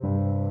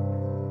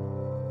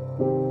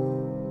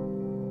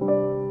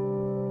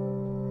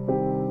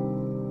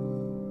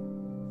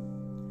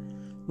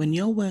When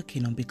you're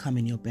working on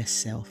becoming your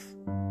best self,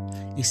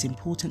 it's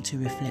important to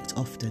reflect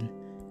often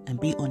and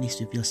be honest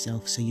with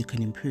yourself so you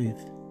can improve.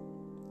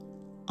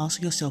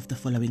 Ask yourself the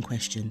following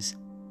questions.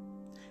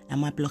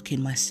 Am I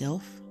blocking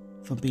myself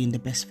from being the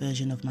best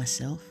version of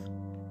myself?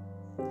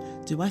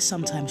 Do I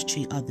sometimes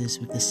treat others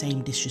with the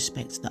same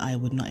disrespect that I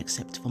would not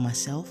accept for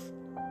myself?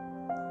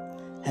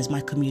 Has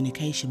my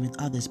communication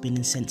with others been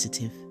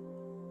insensitive?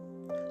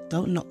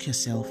 Don't knock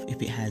yourself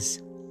if it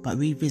has, but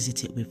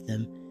revisit it with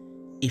them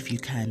if you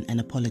can and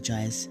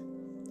apologise.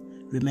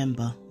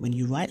 Remember, when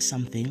you write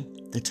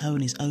something, the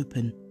tone is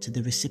open to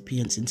the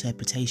recipient's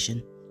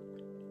interpretation.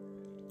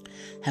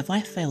 Have I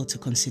failed to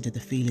consider the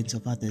feelings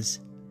of others?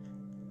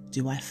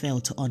 Do I fail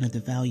to honour the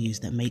values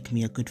that make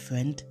me a good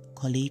friend,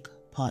 colleague,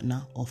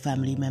 partner or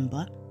family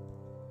member?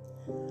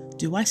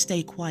 Do I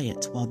stay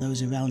quiet while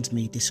those around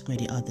me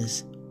discredit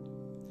others?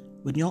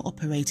 When you're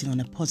operating on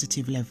a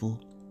positive level,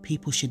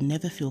 people should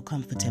never feel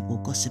comfortable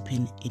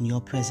gossiping in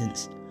your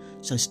presence,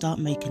 so start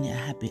making it a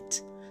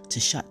habit to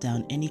shut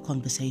down any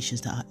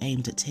conversations that are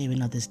aimed at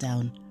tearing others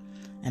down,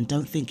 and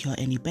don't think you're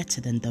any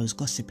better than those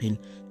gossiping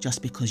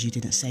just because you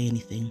didn't say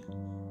anything.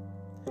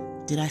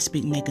 Did I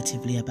speak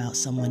negatively about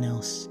someone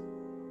else?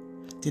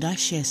 Did I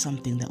share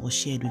something that was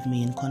shared with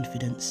me in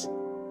confidence?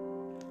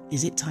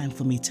 Is it time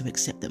for me to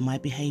accept that my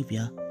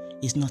behaviour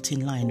is not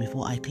in line with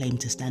what I claim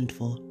to stand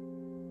for?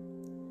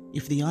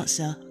 If the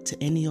answer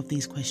to any of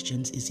these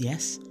questions is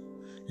yes,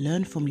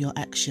 learn from your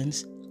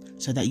actions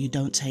so that you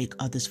don't take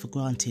others for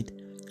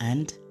granted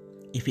and,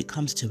 if it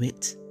comes to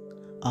it,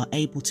 are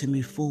able to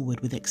move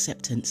forward with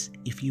acceptance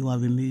if you are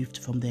removed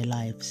from their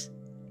lives.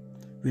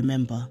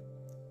 Remember,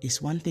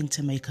 it's one thing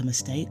to make a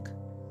mistake,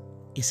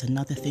 it's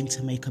another thing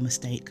to make a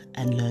mistake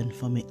and learn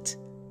from it.